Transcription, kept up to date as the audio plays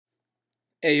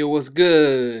Hey, it was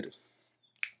good.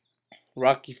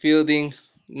 Rocky Fielding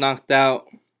knocked out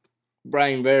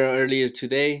Brian Vera earlier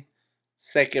today.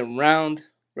 Second round,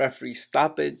 referee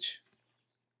stoppage.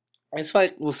 This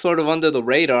fight was sort of under the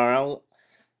radar.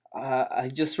 I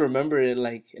just remembered it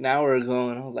like an hour ago,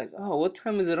 and I was like, "Oh, what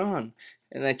time is it on?"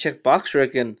 And I checked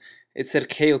BoxRec, and it said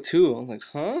KO2. I'm like,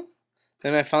 "Huh?"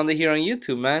 Then I found it here on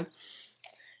YouTube, man.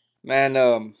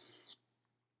 Man,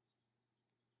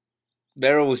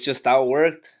 Vera was just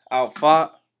outworked,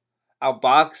 outfought,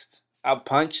 outboxed,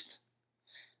 outpunched.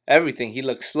 Everything. He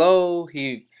looked slow.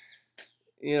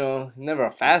 Never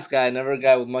a fast guy, never a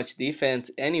guy with much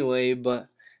defense anyway, but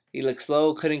he looked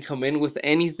slow, couldn't come in with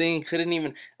anything, couldn't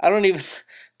even I don't even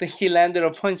think he landed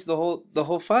a punch the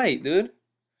whole fight, dude.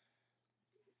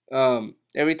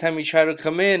 Every time he tried to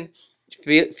come in,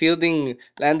 Fielding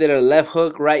landed a left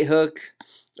hook, right hook,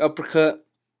 uppercut.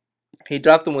 He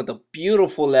dropped him with a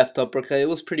beautiful left uppercut. It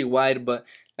was pretty wide, but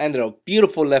landed a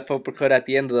beautiful left uppercut at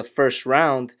the end of the first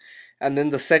round. And then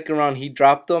the second round, he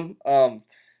dropped him.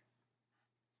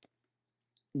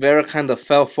 Vera kind of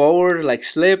fell forward, like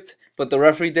slipped, but the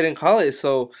referee didn't call it.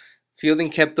 So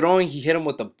Fielding kept throwing. He hit him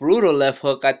with a brutal left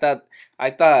hook. I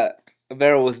thought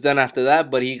Vera was done after that,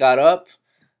 but he got up,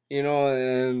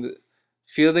 and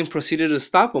Fielding proceeded to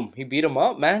stop him. He beat him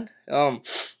up, man.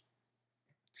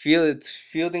 It's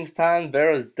Fielding's time.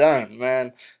 Vera's done,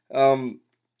 man. Um,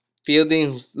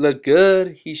 Fielding looked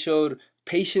good. He showed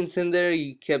patience in there.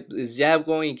 He kept his jab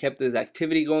going. He kept his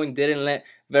activity going. Didn't let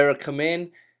Vera come in.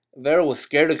 Vera was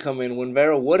scared to come in. When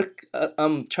Vera would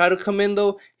try to come in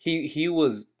though, he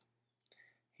was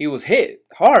hit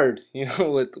hard,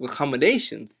 with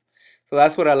combinations. So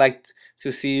that's what I liked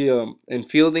to see in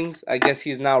Fieldings. I guess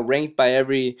he's now ranked by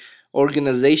every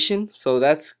organization, so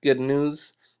that's good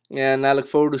news. And I look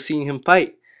forward to seeing him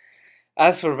fight.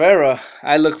 As for Vera,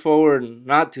 I look forward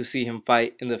not to see him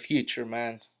fight in the future,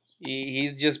 man.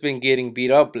 He's just been getting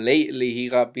beat up lately. He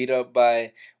got beat up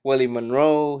by Willie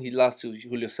Monroe. He lost to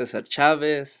Julio Cesar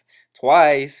Chavez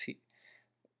twice.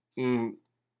 Mm,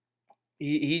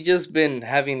 he just been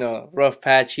having a rough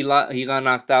patch. He got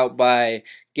knocked out by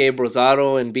Gabe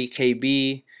Rosado and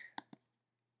BKB.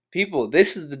 People,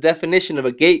 this is the definition of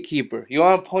a gatekeeper. You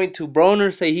want to point to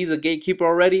Broner, say he's a gatekeeper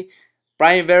already?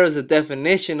 Brian Vera is the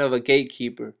definition of a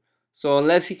gatekeeper. So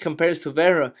unless he compares to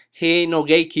Vera, he ain't no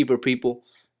gatekeeper, people.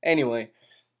 Anyway,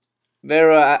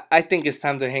 Vera, I think it's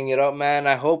time to hang it up, man.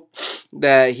 I hope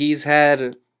that he's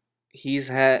had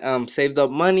saved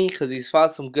up money because he's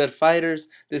fought some good fighters.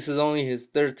 This is only his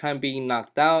third time being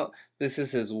knocked out. This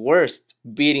is his worst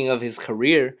beating of his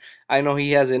career. I know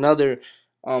he has another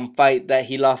fight that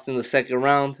he lost in the second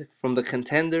round from the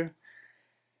contender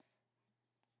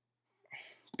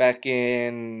back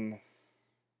in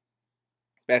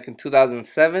back in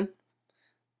 2007,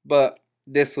 but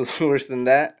this was worse than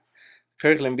that.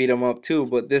 Kirkland beat him up too,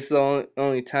 but this is the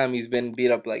only time he's been beat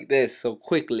up like this so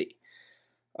quickly.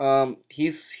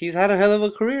 He's had a hell of a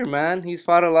career, man. He's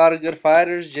fought a lot of good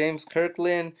fighters: James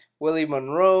Kirkland, Willie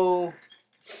Monroe.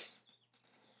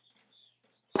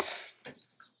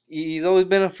 He's always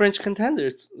been a French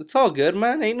contender. It's all good,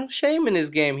 man. Ain't no shame in his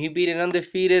game. He beat an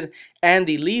undefeated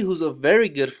Andy Lee, who's a very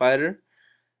good fighter.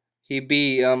 He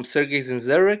beat Sergey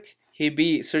Zinzurek. He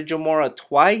beat Sergio Mora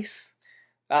twice.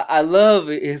 I love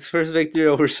his first victory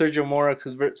over Sergio Mora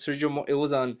because it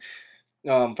was on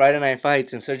Friday Night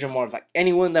Fights, and Sergio Mora was like,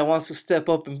 anyone that wants to step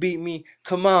up and beat me,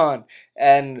 come on.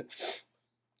 And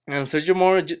Sergio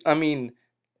Mora, I mean,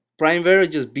 Brian Vera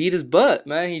just beat his butt,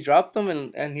 man. He dropped him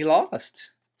and he lost.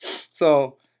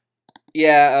 So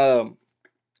yeah,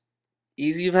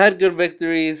 you've had good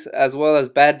victories as well as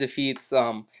bad defeats.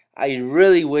 I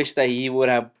really wish that he would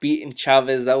have beaten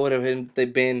Chavez. That would have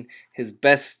been his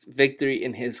best victory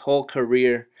in his whole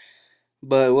career.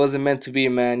 But it wasn't meant to be,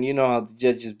 man. You know how the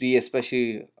judges be,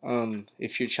 especially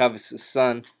if you're Chavez's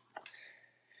son.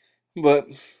 But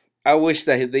I wish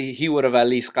that he would have at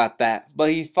least got that.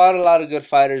 But he fought a lot of good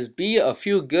fighters, beat a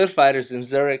few good fighters in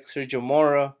Zurich, Sergio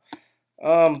Mora.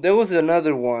 There was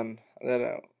another one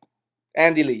that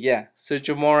Andy Lee, yeah,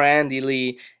 Sergio Mora, Andy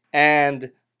Lee,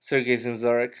 and Sergey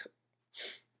Zinzurek.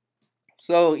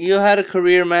 So you had a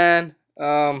career, man.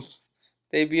 Debuted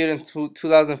in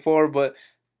 2004, but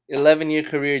 11-year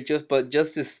career.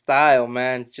 Just his style,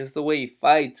 man. Just the way he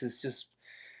fights is just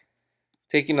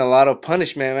taking a lot of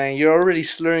punishment, man. You're already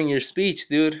slurring your speech,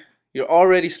 dude. You're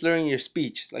already slurring your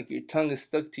speech, like your tongue is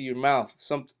stuck to your mouth,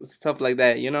 some stuff like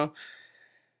that, you know.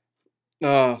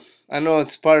 Uh, I know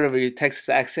it's part of your Texas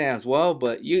accent as well,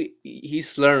 but he's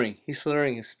slurring. He's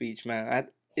slurring his speech, man.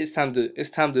 It's time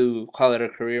to call it a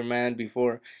career, man.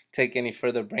 Before take any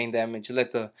further brain damage.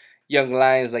 Let the young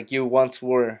lions like you once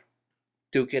were.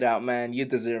 Duke it out, man. You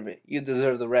deserve it. You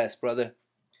deserve the rest, brother.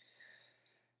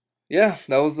 Yeah,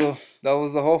 that was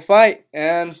the whole fight.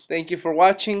 And thank you for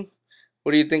watching.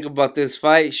 What do you think about this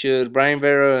fight? Should Brian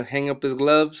Vera hang up his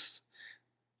gloves?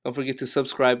 Don't forget to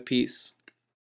subscribe. Peace.